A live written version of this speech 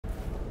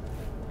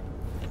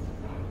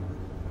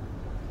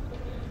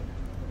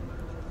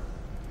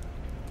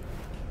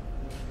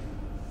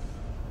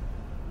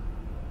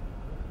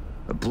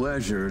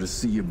pleasure to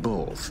see you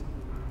both.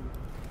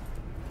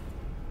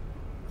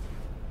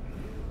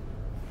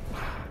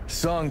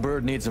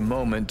 Songbird needs a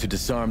moment to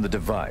disarm the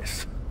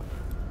device.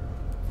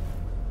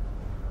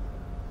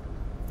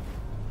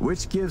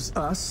 Which gives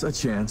us a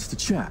chance to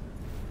chat.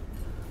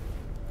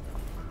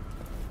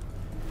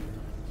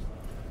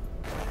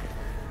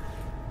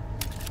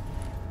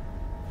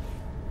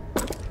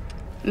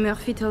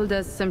 Murphy told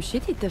us some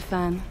shit hit the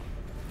fan.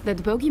 That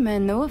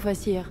bogeyman know of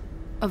us here,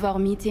 of our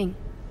meeting.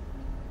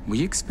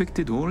 We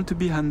expected all to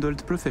be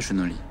handled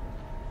professionally.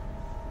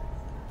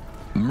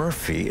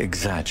 Murphy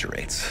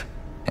exaggerates,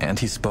 and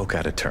he spoke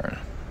out of turn.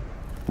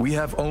 We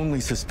have only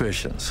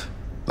suspicions,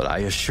 but I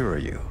assure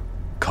you,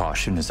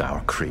 caution is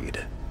our creed.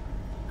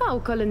 Oh,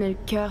 Colonel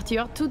Kurt,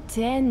 you're too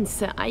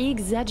tense. I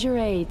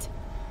exaggerate.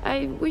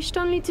 I wished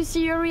only to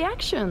see your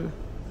reaction.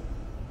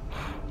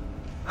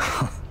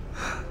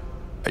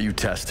 Are you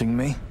testing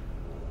me?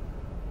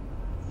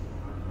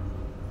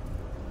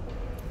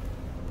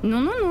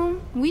 No.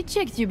 We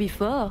checked you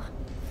before.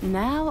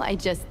 Now I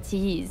just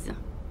tease.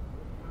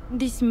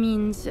 This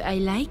means I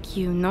like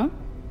you, no?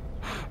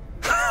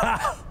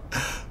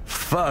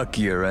 Fuck,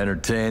 you're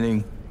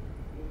entertaining.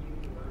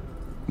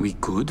 We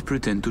could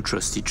pretend to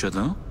trust each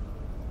other,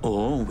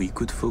 or we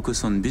could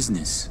focus on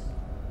business.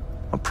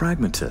 A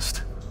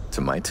pragmatist,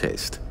 to my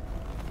taste.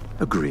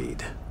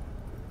 Agreed.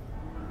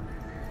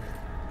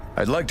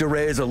 I'd like to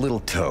raise a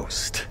little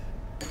toast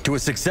to a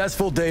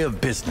successful day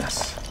of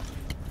business.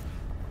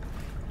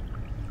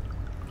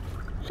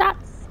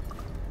 Shots.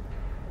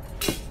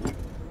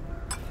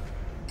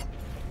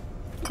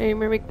 Hey,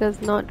 Mimic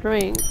does not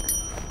drink.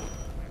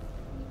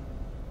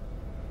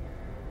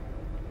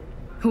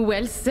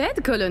 Well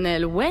said,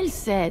 Colonel, well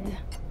said.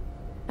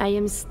 I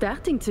am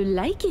starting to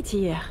like it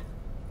here.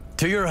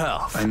 To your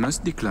health. I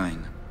must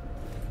decline.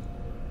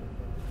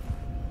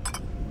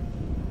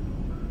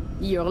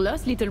 You're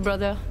lost, little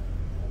brother.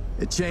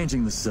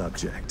 Changing the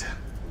subject.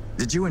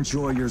 Did you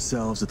enjoy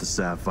yourselves at the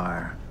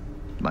Sapphire?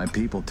 My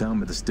people tell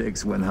me the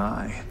stakes went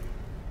high.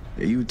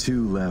 You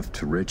two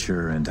left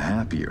richer and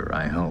happier,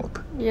 I hope.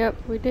 Yep,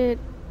 we did.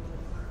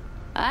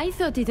 I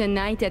thought it a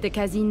night at the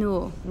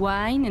casino.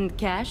 Wine and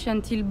cash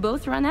until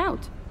both ran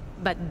out.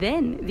 But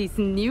then, this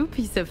new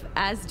piece of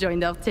ass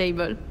joined our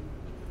table.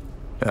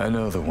 I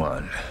know the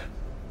one.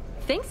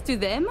 Thanks to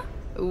them,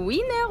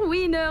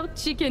 winner,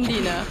 chicken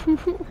dinner.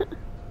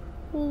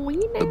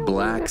 The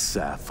Black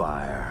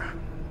Sapphire.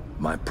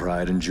 My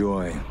pride and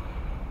joy.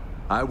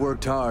 I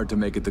worked hard to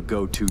make it the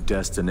go-to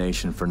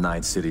destination for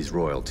Night City's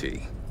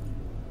royalty.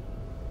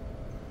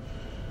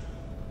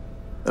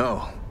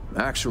 Oh,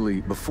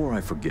 actually, before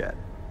I forget,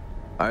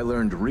 I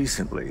learned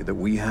recently that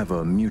we have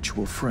a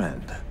mutual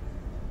friend.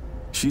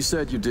 She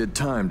said you did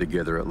time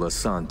together at La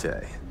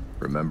Sante.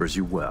 Remembers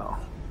you well.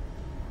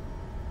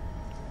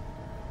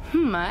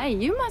 My,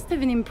 you must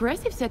have an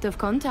impressive set of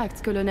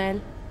contacts,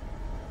 Colonel.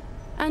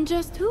 And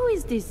just who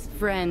is this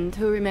friend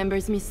who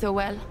remembers me so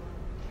well?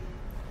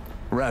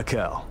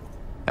 Raquel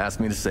asked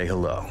me to say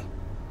hello.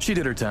 She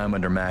did her time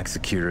under max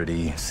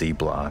security, C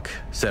block.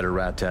 Said her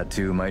rat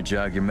tattoo might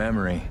jog your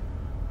memory.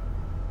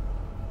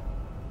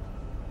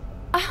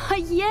 Ah,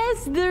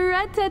 yes, the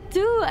rat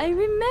tattoo, I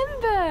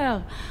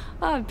remember.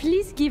 Oh,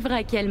 please give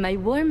Raquel my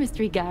warmest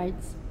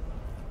regards.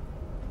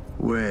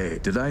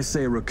 Wait, did I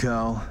say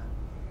Raquel?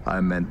 I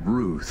meant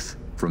Ruth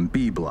from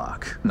B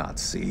block, not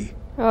C.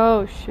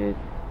 Oh shit.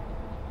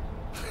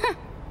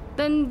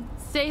 Then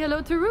say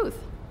hello to Ruth.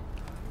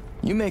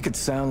 You make it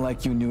sound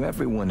like you knew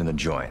everyone in the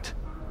joint.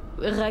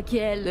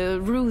 Raquel,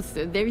 Ruth,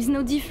 there is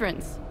no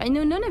difference. I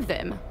know none of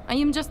them. I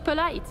am just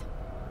polite.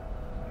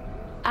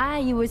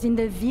 I was in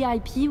the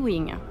VIP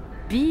wing.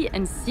 B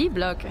and C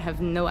block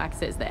have no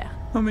access there.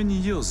 How many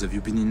years have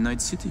you been in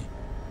Night City?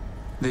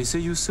 They say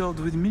you served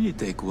with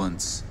Militech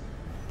once.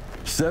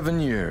 7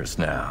 years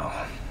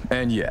now.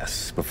 And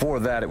yes, before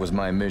that it was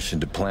my mission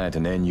to plant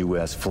an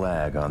NUS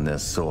flag on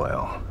this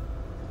soil.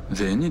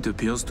 Then it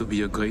appears to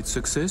be a great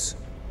success.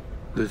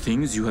 The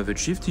things you have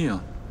achieved here.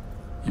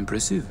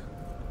 Impressive.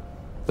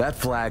 That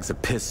flag's a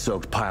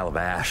piss-soaked pile of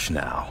ash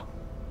now.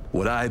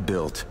 What I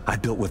built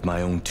with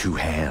my own 2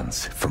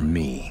 hands, for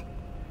me.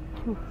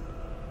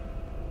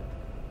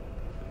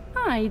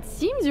 Ah, it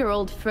seems your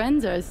old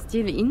friends are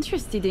still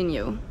interested in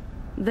you.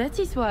 That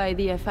is why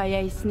the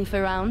FIA sniff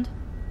around.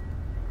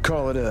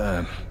 Call it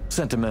a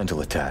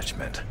sentimental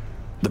attachment.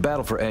 The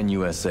battle for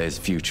NUSA's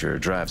future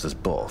drives us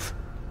both.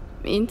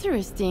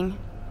 Interesting.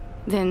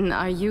 Then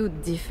are you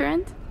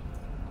different?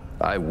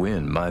 I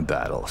win my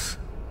battles.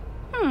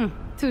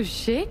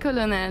 Touché,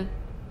 Colonel.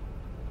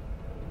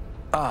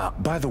 Ah,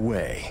 by the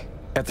way,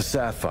 at the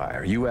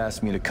Sapphire, you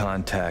asked me to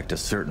contact a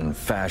certain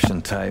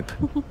fashion type.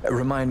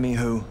 Remind me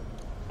who?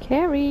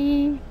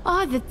 Carrie.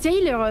 Oh, the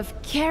tailor of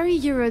Carrie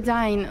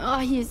Eurodyne. Oh,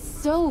 he is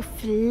so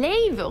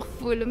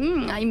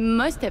flavorful. I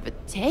must have a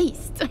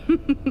taste.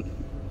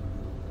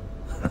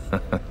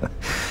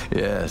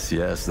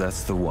 Yes,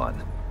 that's the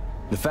one.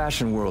 The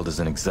fashion world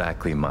isn't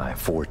exactly my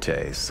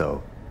forte,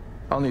 so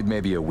I'll need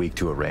maybe a week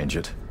to arrange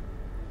it.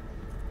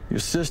 Your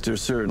sister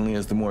certainly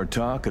is the more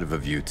talkative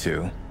of you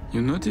two.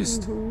 You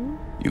noticed?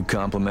 You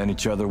complement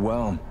each other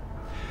well.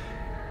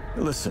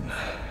 Listen,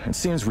 it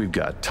seems we've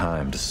got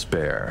time to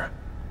spare.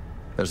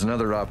 There's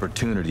another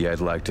opportunity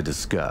I'd like to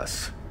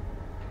discuss.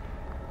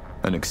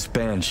 An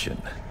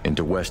expansion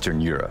into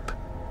Western Europe.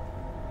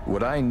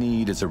 What I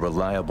need is a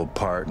reliable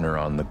partner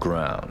on the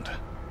ground.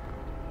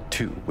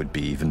 2 would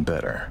be even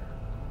better.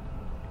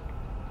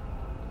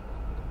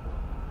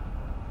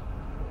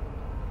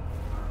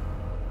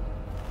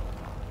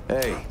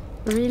 Hey.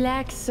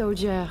 Relax,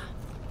 soldier.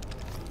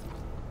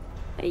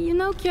 You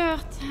know,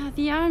 Kurt,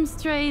 the arms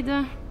trade,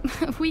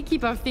 we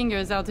keep our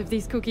fingers out of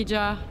this cookie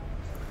jar.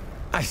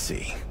 I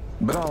see.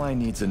 But all I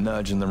need's a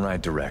nudge in the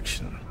right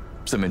direction.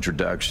 Some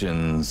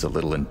introductions, a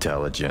little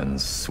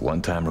intelligence,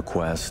 one-time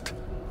request.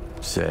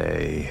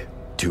 Say,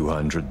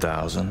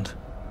 200,000?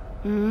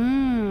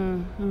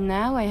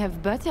 Now I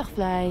have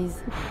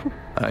butterflies.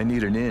 I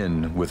need an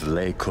in with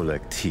Les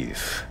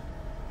Collectifs.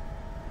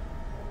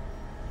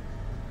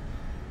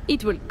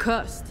 It will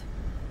cost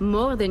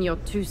more than your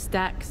 2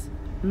 stacks.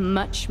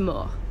 Much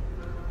more.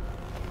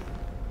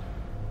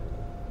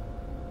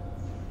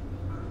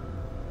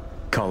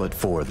 Call it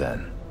 4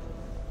 then.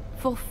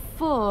 For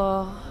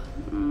 4...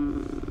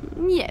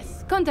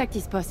 yes, contact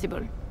is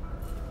possible.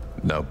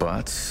 No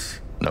buts?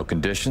 No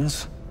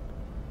conditions?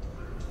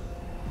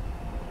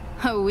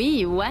 Oh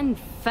oui, one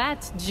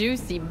fat,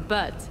 juicy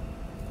butt.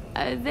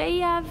 They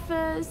have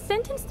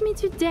sentenced me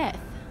to death.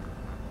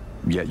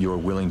 Yet you're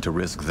willing to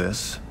risk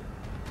this?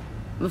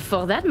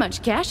 For that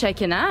much cash, I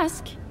can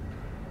ask.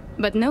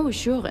 But no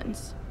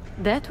assurance.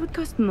 That would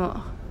cost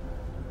more.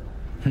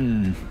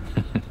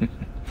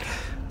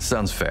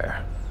 Sounds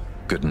fair.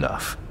 Good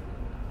enough.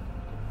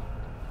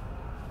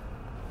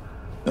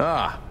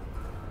 Ah!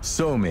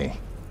 Somi.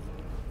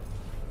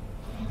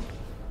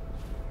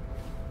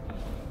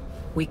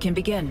 We can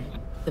begin.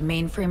 The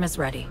mainframe is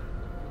ready.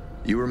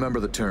 You remember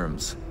the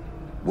terms.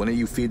 One of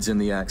you feeds in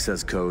the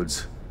access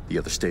codes, the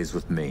other stays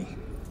with me.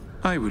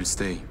 I will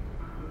stay.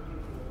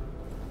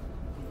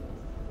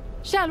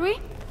 Shall we?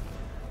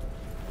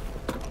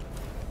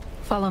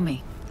 Follow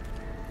me.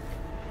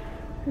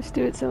 Let's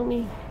do it,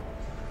 Somi.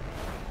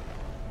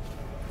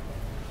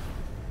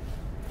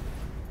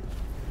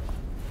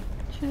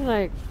 She's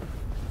like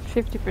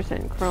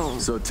 50% chrome.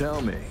 So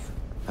tell me,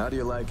 how do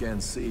you like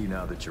NC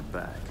now that you're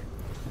back?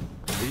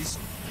 Please?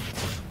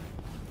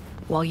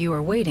 While you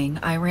were waiting,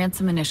 I ran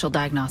some initial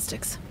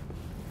diagnostics.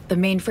 The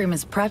mainframe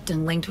is prepped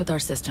and linked with our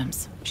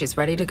systems. She's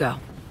ready to go.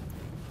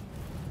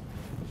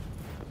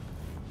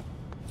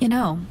 You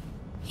know,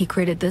 he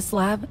created this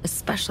lab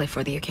especially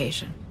for the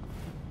occasion.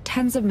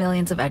 Tens of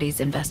millions of eddies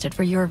invested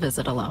for your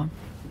visit alone.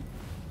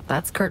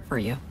 That's Kurt for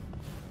you.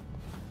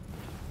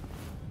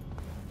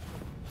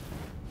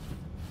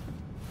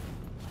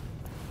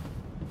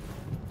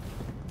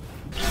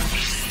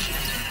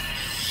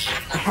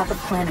 I have a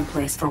plan in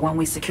place for when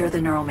we secure the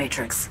neural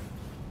matrix.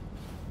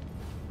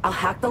 I'll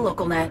hack the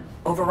local net,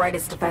 override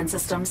its defense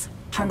systems,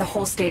 turn the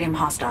whole stadium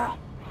hostile.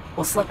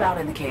 We'll slip out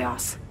in the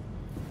chaos.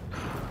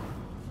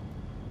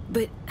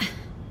 But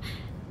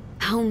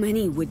how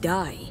many would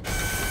die?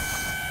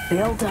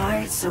 They'll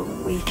die so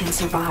we can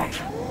survive.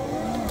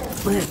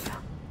 Live.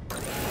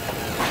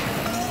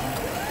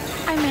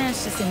 I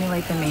managed to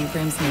simulate the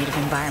mainframe's native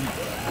environment,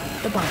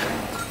 the bunker.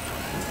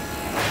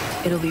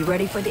 It'll be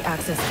ready for the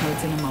access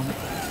codes in a moment.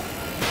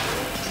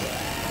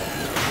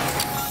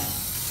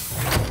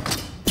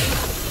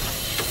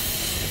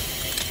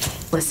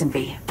 Listen,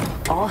 V.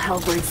 All hell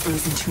breaks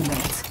loose in 2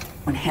 minutes.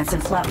 When Hansen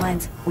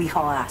flatlines, we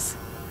haul ass.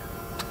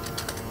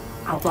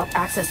 I'll block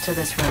access to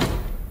this room.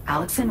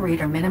 Alex and Reed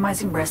are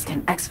minimizing risk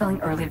and exfilling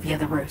early via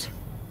the route.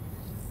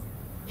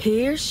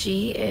 Here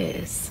she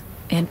is,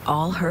 in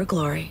all her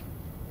glory.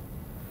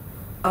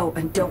 Oh,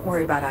 and don't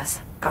worry about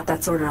us. Got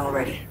that sorted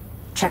already.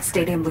 Check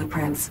stadium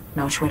blueprints,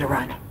 know which way to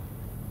run.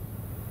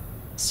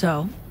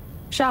 So,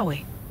 shall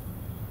we?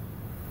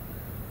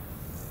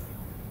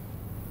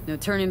 No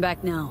turning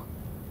back now.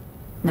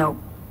 Nope.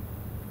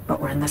 But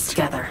we're in this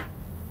together.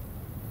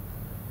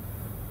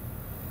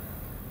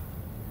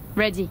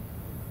 Ready.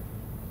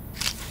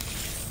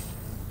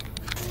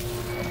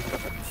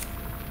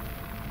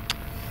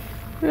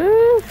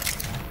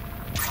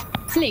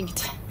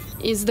 Linked.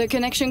 Is the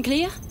connection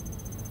clear?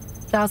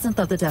 1,000th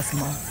of the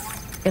decimal.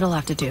 It'll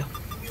have to do.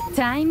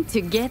 Time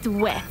to get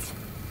wet.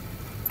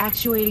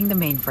 Actuating the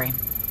mainframe.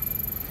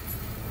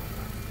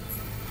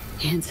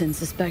 Hansen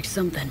suspects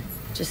something.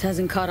 Just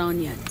hasn't caught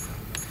on yet.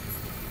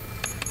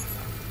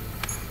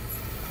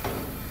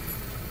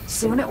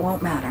 Soon it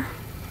won't matter.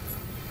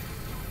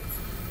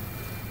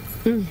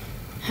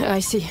 I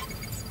see.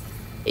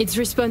 It's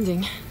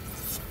responding.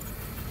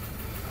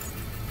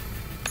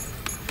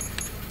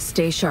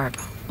 Stay sharp.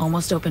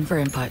 Almost open for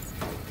input.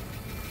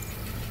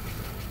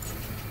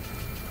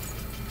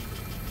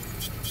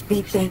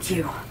 Pete, thank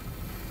you.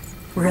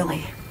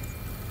 Really.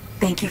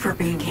 Thank you for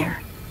being here.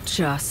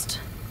 Just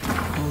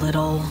a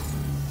little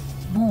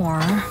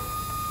more.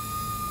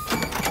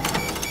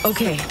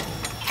 Okay,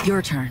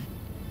 your turn.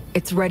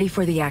 It's ready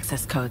for the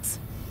access codes.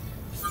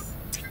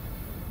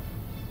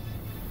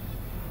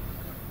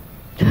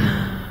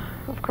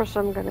 course,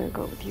 I'm gonna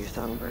go with you,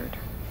 Songbird.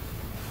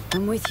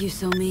 I'm with you,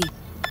 Somi.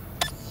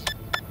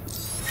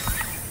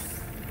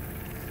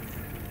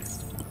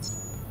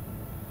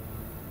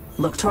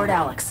 Look toward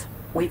Alex.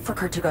 Wait for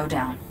Kurt to go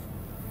down.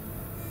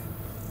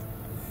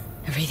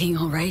 Everything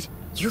all right?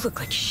 You look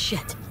like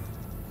shit.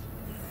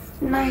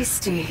 Nice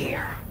to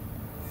hear.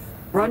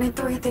 Running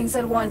 3 things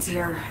at once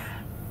here.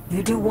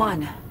 You do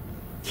one.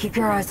 Keep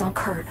your eyes on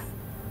Kurt.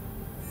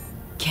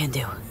 Can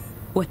do.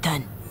 What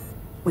then?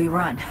 We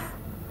run.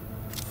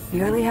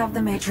 Nearly have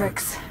the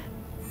Matrix.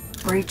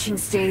 Breaching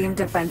stadium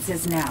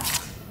defenses now.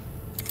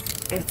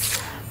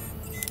 It's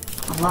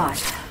a lot.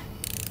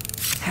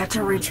 Had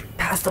to reach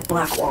past the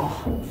black wall.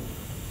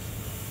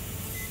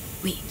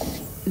 Wait,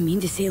 you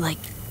mean to say like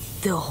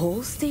the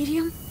whole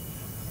stadium?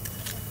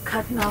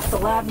 Cutting off the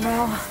lab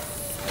now.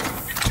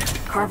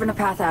 Carving a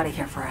path out of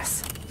here for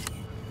us.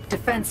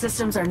 Defense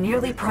systems are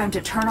nearly primed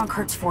to turn on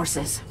Kurt's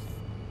forces.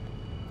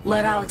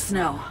 Let Alex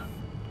know.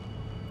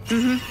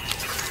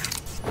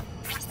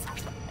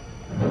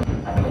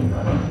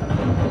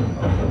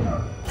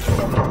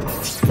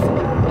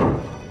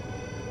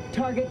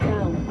 Target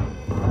down.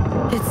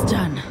 It's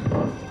done.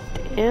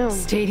 Damn.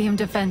 Stadium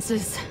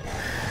defenses.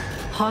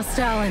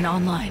 Hostile and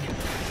online.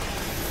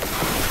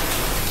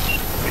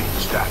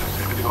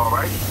 Status, everything all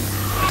right?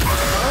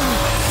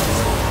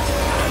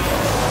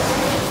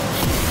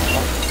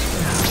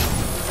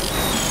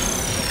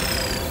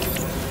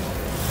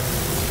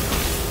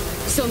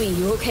 Somi,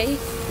 you okay?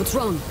 What's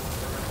wrong?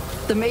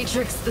 The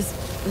Matrix, the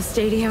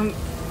stadium,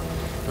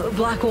 the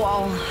black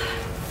wall.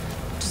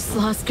 Just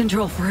lost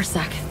control for a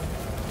second.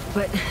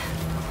 But,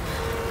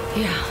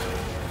 yeah,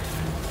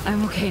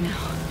 I'm okay now.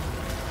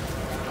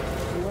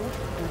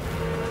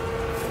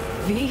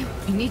 V,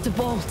 you need to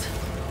bolt.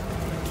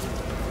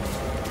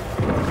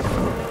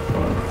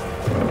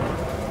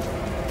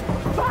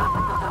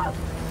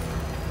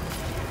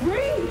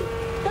 Reed!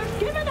 They're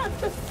giving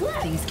us the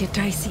slip! Things get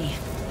dicey.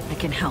 I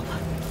can help.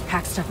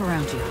 Pack stuff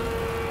around you.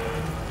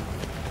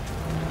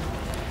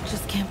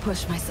 Just can't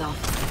push myself.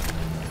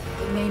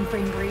 The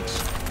mainframe breach.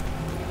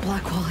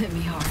 Black wall hit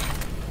me hard.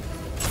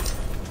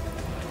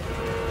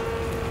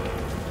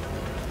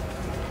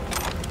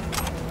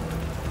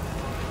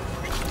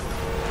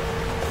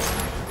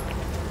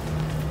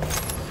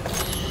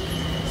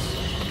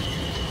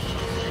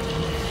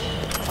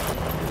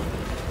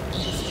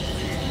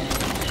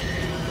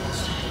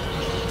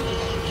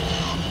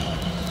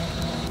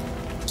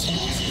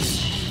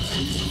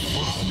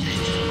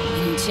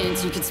 Any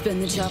chance you could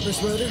spin the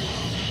chopper's rotor?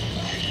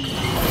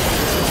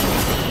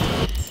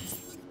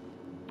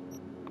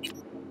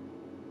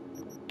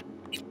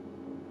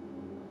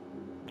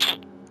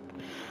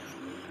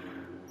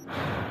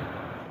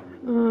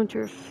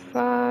 You're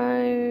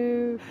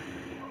 5.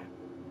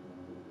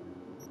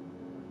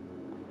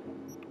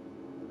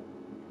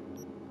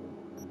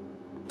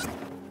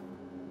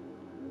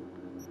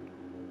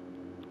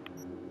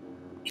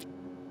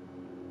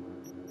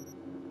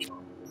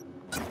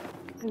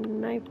 A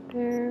knife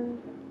there.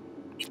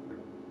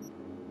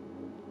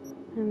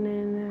 And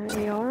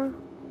then AR.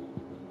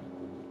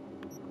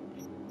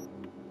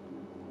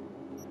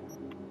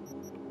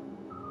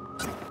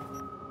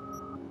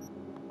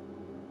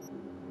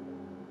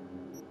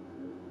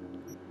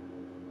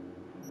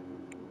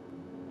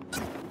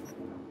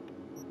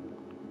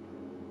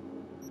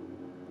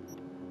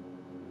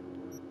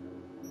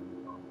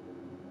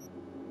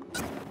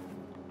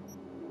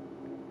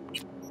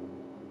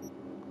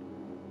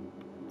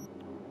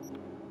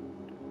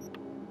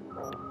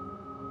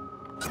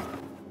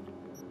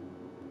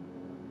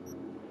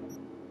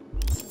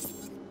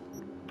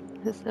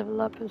 Let's level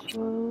up as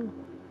well.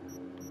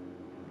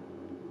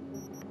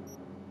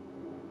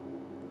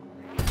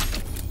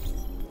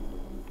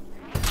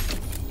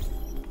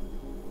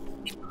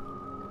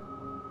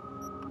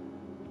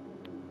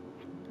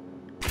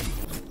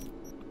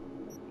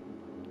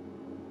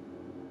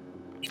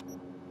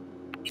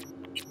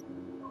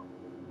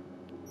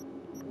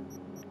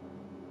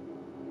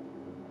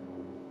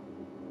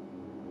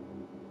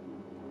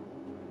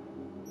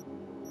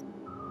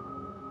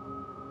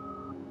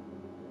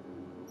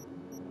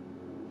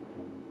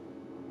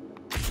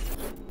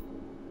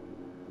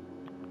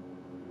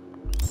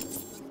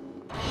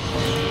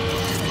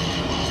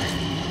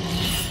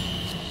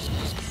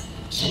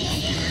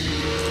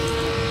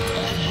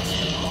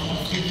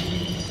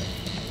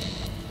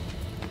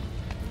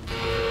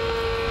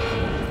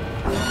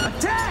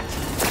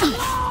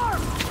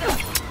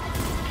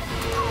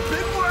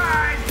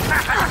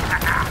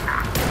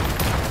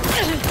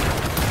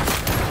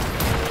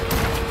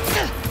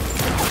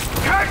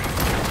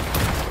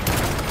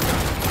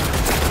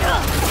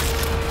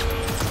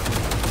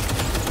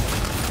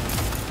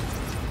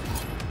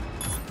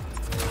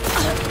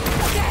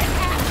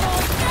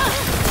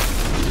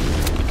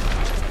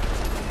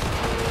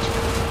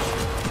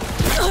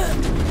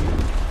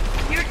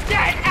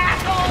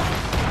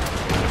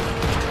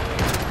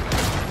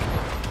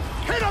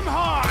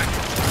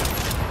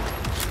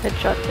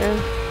 Headshot there.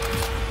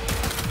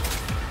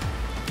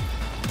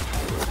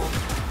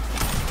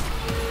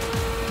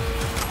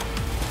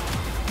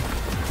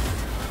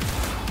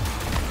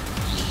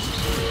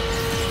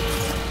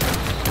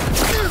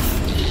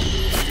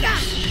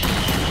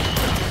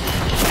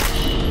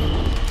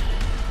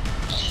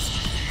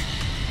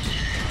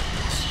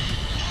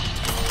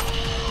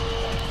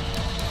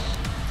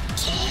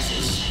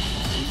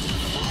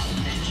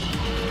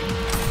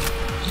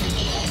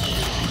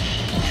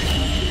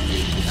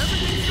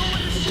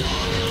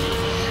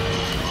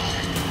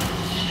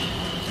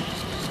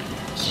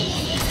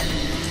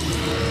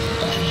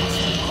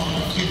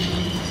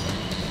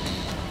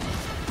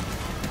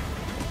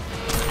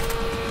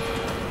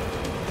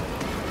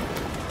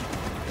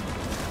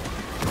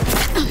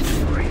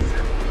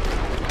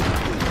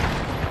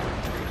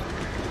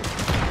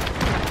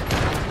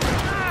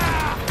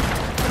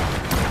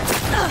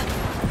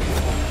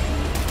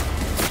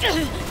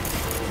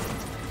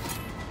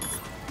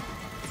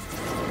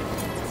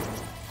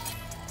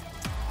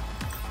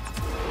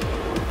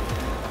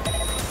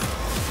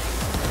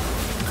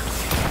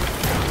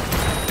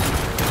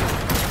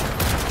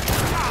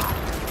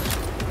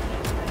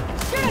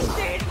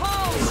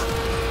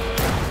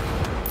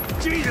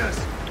 Jesus!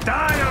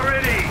 Die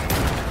already!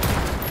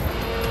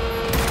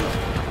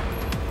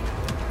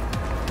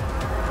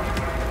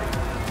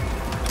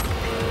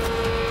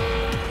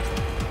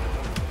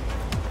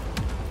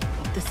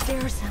 Up the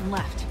stairs and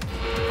left.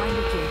 Find a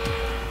key.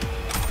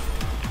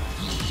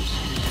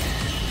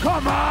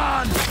 Come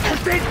on!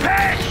 They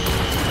pay!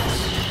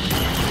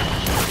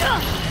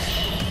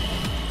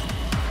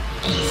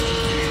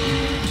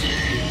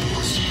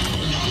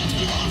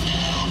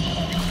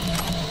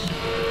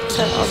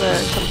 Set all the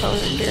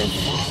components here.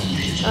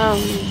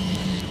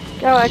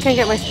 Oh, I can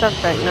get my stuff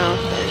back now.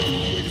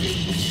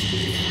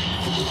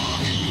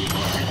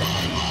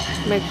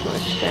 Makes more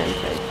sense,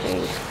 I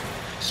think.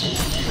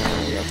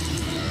 Yep.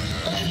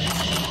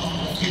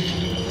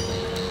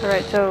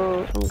 Alright,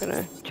 so I'm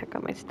gonna check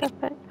out my stuff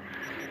back.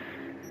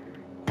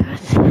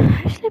 That's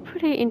actually a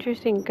pretty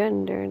interesting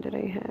gun there that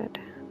I had.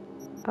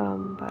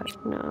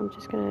 But no, I'm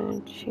just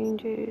gonna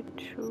change it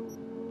to...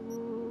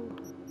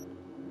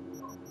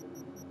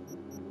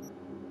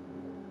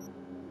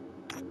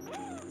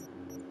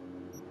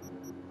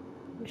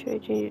 What should I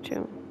change it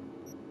to?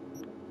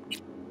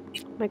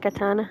 My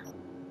katana.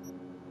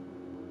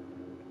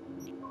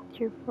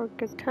 Tier 4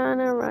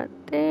 katana right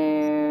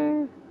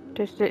there.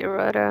 Just the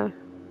errata.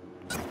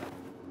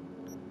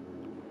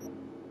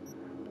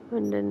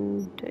 And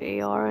then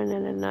the AR and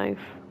then a knife.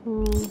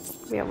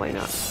 Yeah, why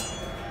not?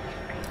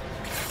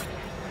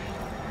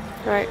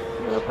 Alright,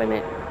 we'll open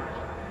it.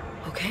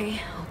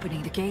 Okay,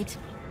 opening the gate.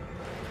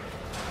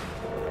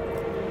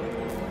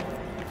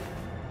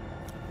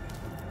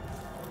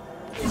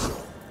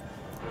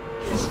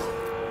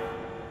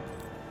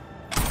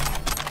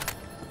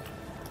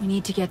 We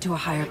need to get to a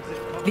higher...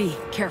 V,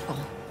 careful.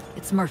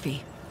 It's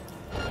Murphy.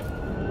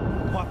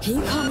 Can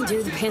you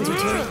commandeer the Panzer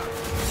turret?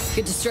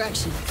 Good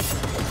distraction.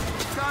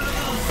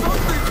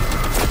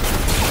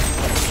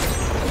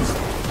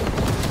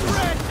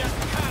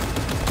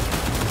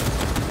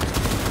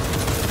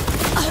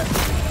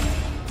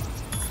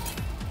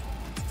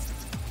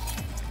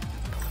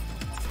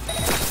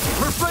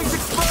 Her flank's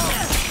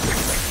exposed!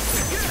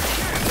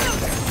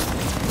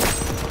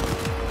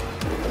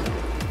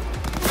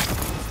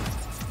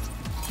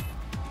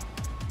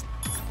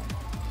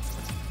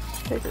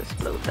 Let's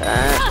explode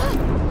that.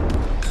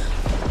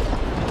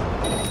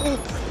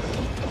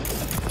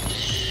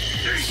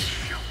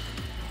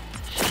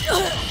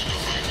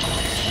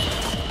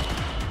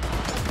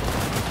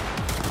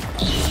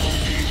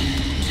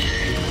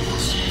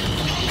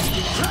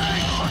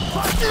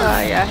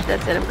 Yeah,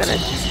 that's it. I'm gonna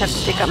have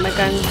to take out my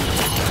gun.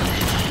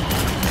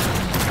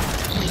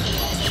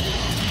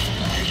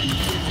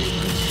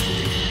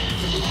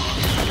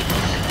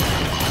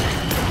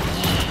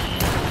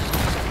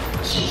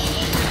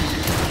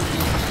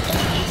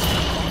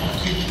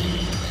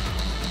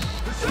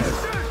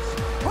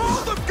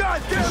 Hold them,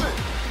 goddammit!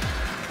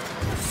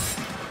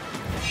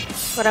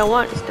 What I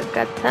want is the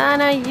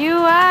katana. You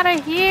out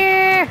of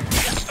here!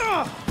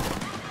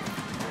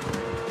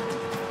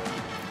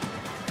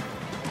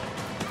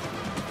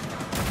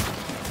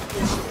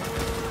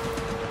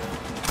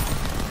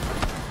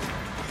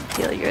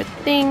 Steal your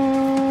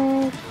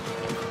things.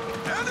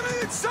 Enemy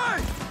in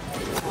sight!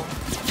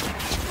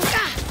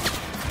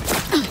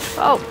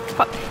 Oh,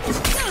 fuck.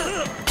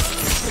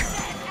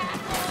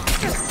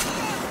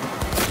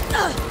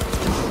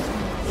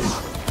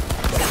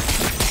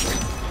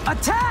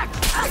 Attack!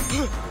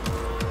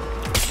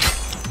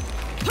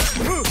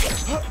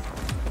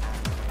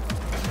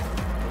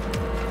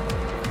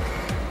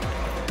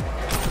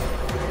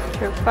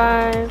 Tier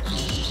 5.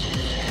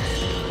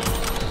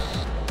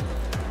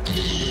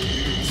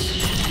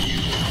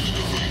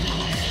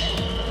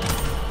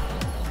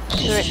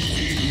 Alright.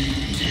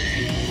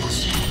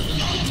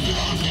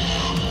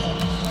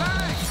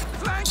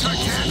 Flank her,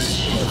 damn it!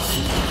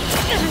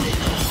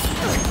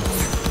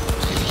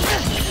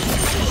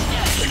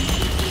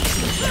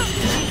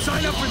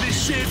 Sign up for this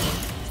shit!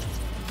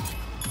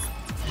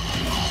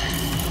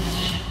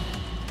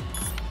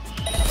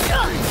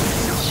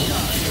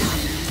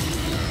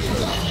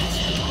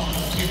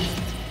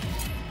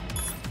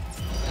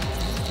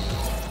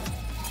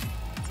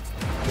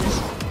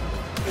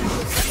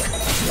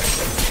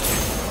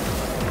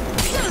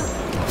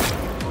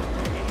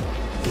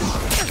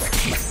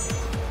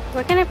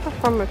 Why can't I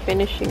perform a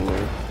finishing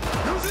move?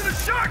 Using a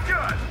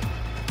shotgun!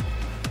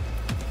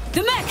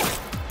 The mech!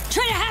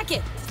 Try to hack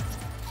it!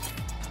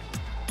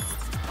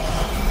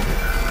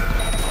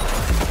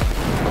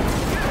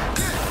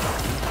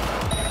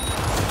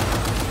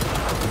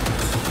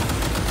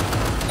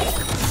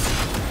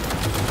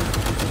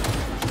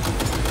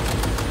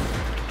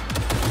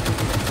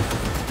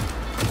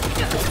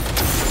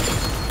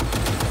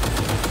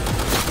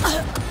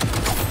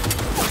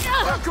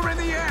 Fuck her in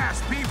the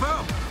ass,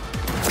 people!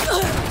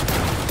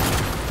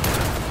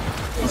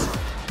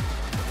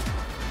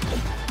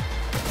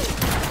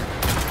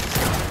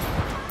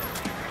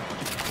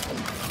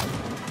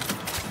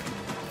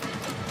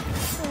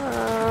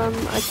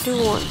 I do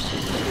want to.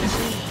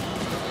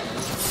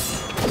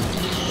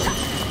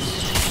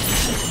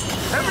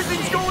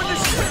 Everything's going to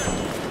shit!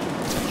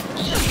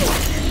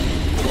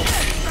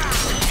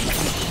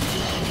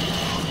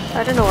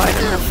 I don't know why I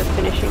don't have the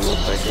finishing move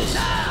for this.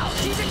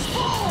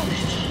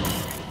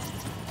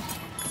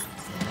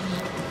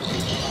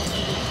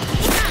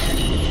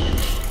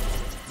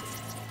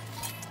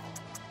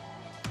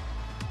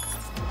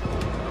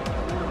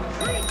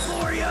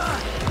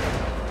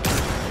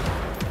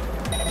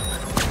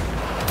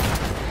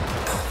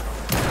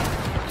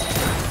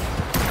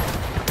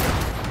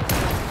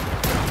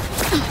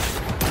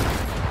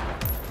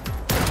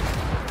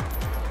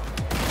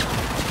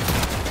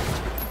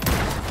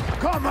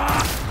 Come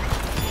on!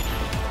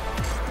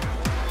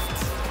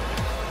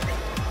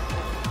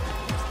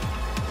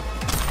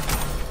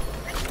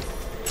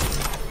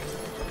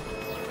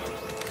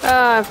 Oh,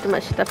 I have too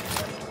much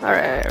stuff.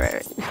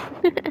 Alright.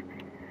 Let's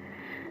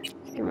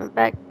get my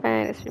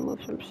backpack. Let's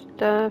remove some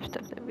stuff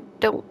that we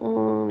don't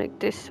want, like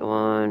this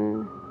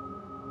one.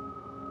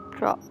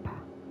 Drop.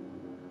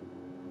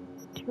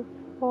 2,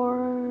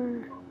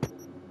 4.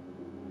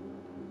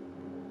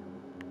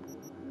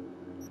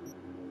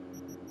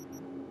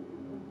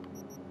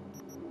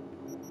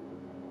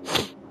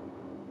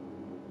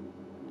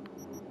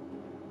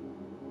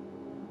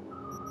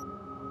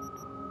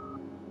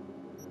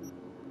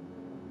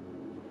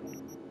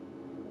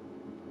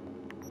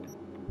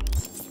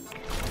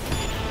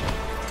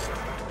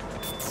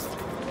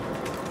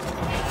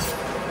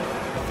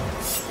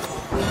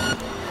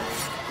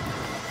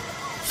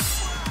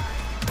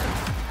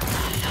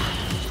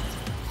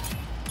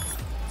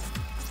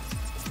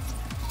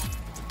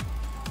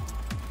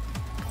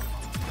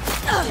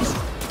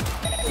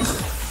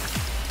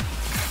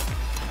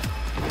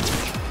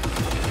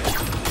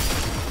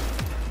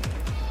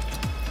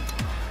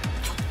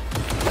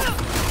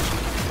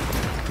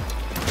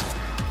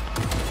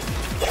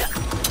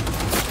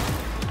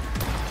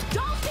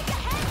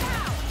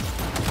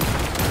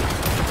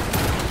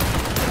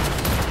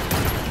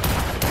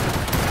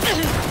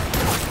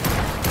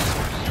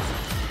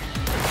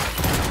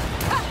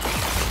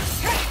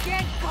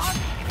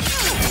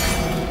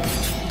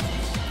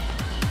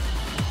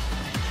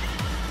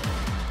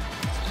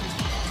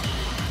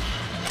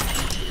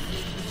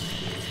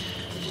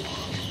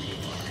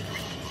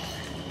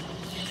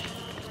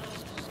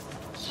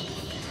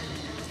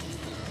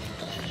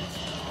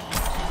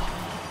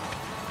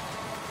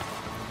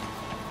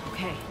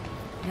 Okay,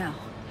 now,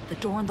 the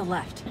door on the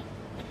left.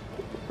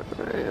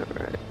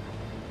 Alright.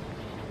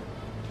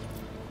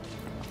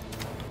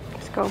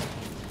 Let's go.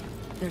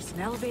 There's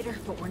an elevator,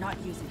 but we're not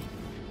using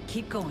it.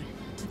 Keep going,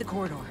 to the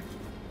corridor.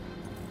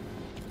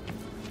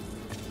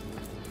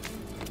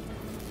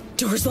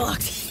 Door's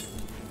locked.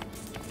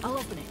 I'll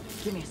open it.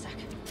 Give me a sec.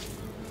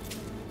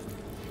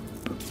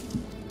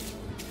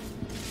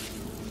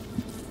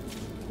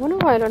 I wonder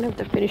why I don't have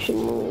the finishing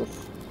move.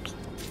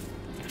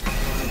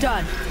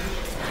 Done.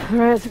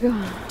 Alright, let's go.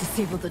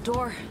 Disable the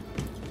door.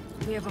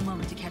 We have a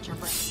moment to catch our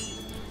breath.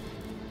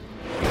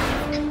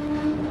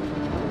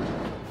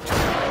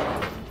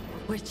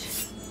 Which?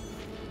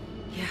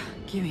 Yeah,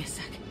 give me a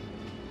sec.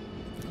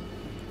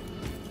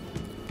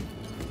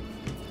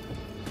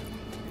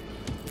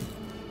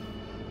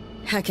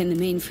 Hacking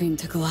the mainframe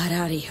took a lot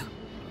out of you.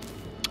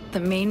 The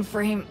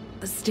mainframe,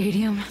 the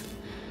stadium,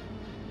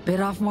 bit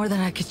off more than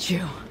I could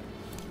chew.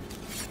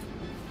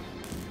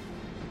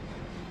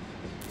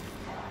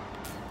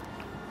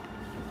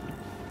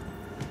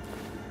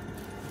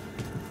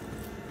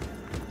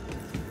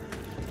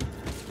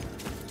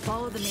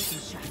 Follow the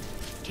maintenance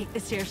shaft. Take the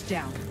stairs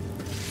down.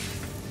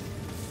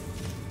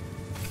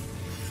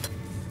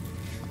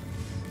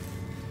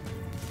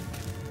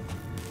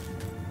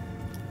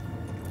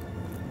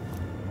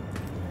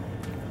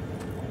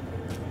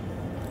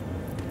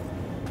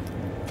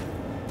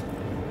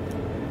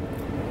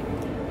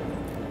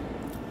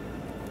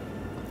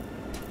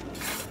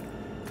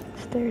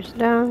 Stairs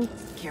down.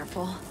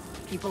 Careful.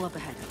 People up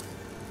ahead.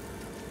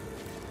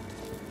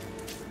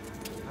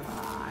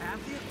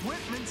 Half the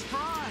equipment's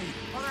fried.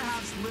 Other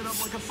half's lit up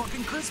like a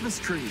fucking Christmas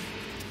tree.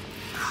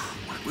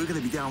 We're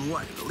gonna be down,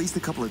 what, at least a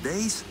couple of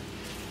days?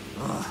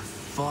 Ugh,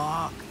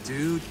 fuck,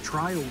 dude.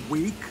 Try a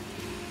week?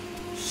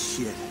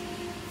 Shit.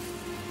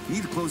 We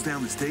need to close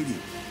down the stadium.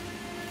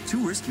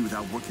 Too risky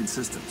without working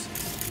systems.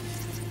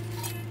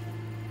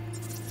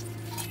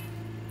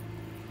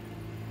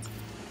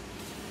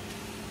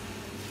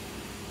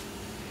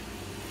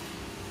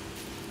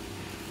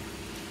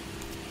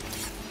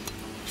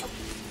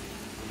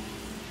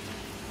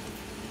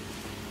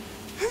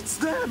 It's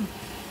them!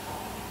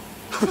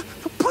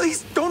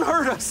 Please, don't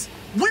hurt us!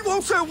 We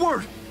won't say a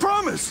word!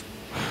 Promise!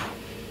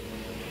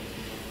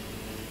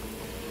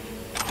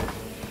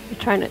 I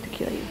try not to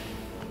kill you.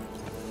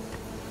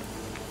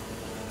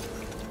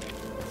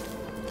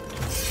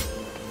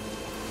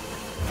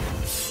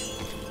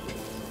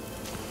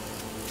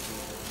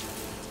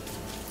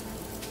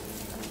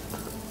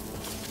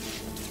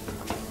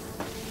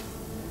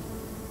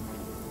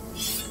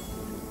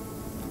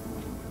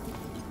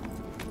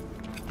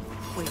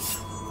 Wait.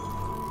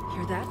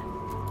 Hear that?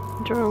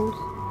 Drones.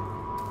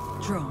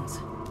 Drones.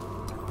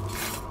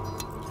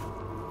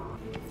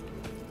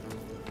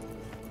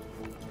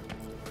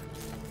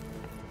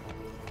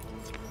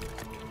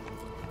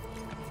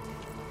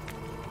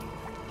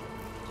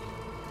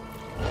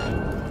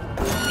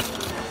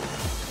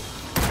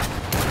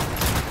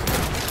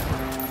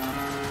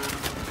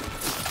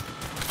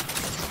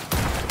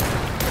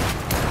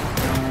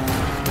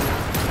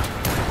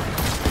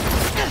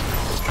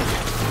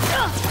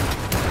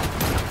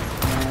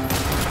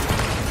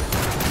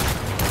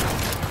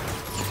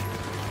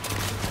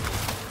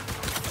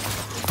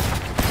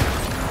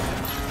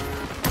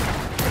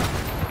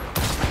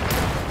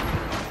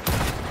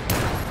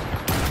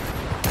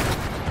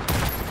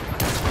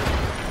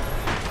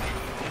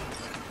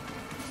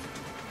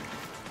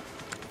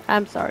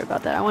 I'm sorry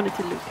about that. I wanted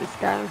to loot this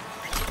guy.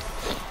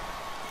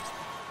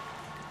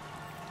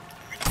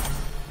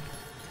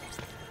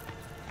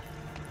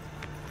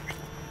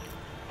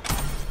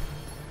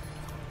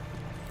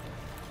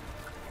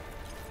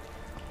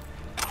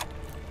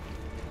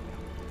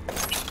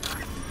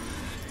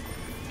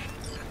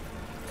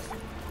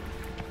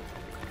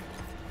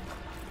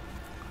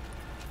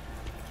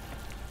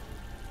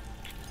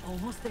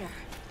 Almost there.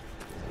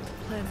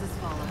 Plans as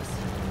follows.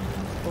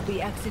 We'll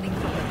be exiting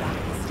from the back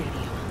of the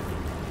stadium.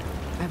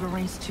 I've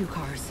arranged 2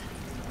 cars.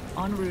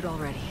 En route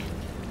already.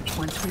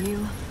 One's for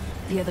you,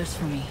 the other's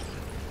for me.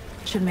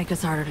 Should make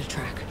us harder to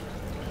track.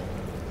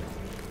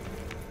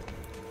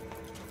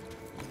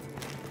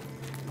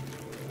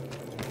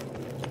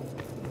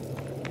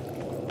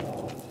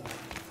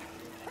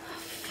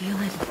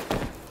 Feeling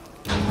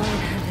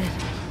lightheaded.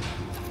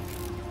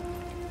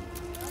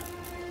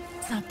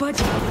 It's not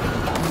budging.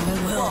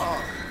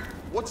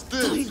 What's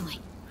this? Finally.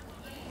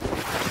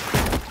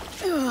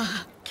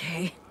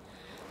 Okay.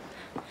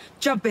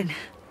 Jump in.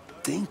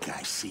 Think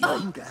I see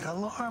who that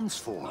alarm's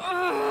for.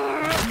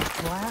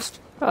 Blast?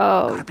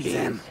 Oh, Gotta be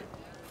them.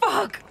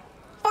 Fuck!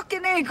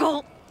 Fucking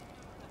ankle!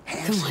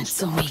 Come on,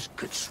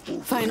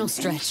 Somi. Final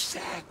stretch.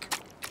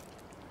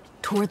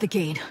 Toward the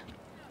gate.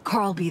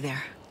 Carl'll be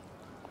there.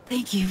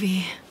 Thank you,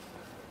 V.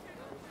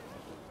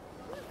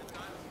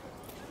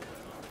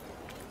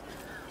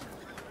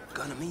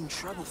 Gonna mean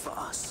trouble for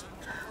us.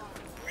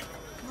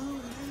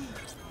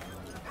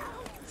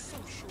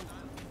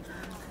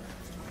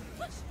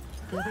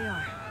 There they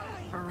are.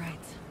 All right.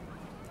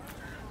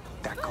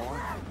 That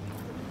car?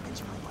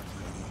 It's my lucky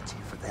idiots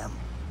here for them.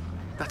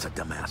 That's a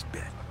dumbass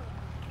bet.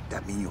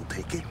 That mean you'll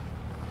take it?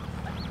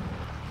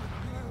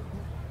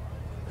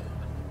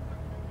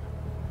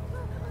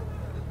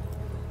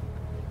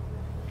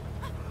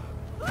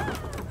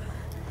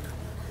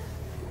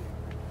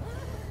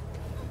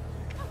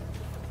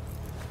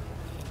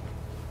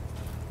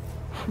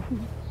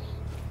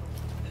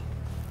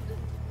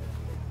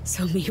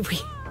 So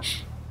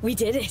we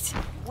did it.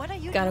 What are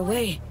you Got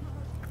away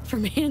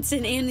from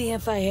Hansen and the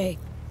FIA.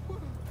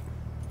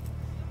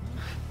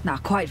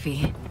 Not quite,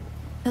 V.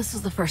 This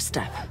was the first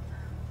step.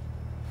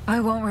 I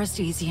won't rest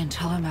easy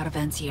until I'm out of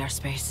NC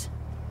airspace.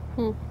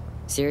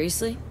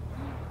 Seriously?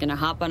 Gonna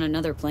hop on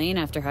another plane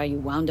after how you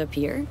wound up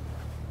here?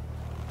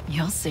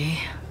 You'll see.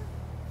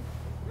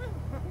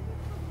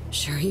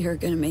 Sure you're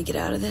gonna make it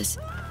out of this?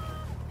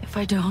 If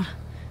I don't,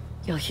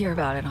 you'll hear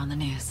about it on the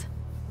news.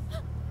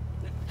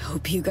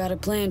 Hope you got a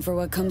plan for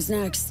what comes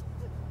next.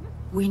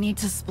 We need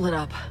to split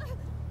up.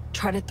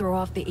 Try to throw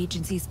off the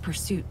agency's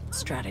pursuit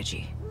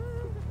strategy.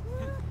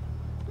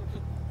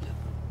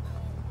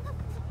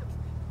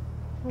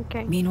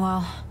 okay.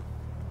 Meanwhile,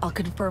 I'll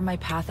confirm my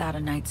path out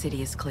of Night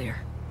City is clear.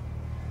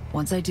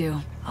 Once I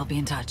do, I'll be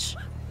in touch.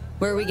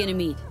 Where are we gonna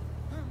meet?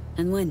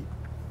 And when?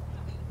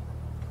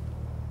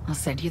 I'll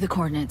send you the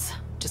coordinates.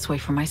 Just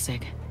wait for my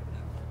sig.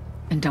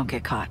 And don't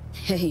get caught.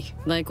 Hey,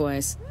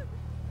 likewise.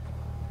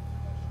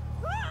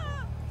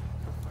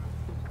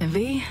 And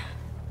V,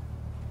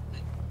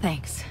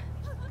 thanks.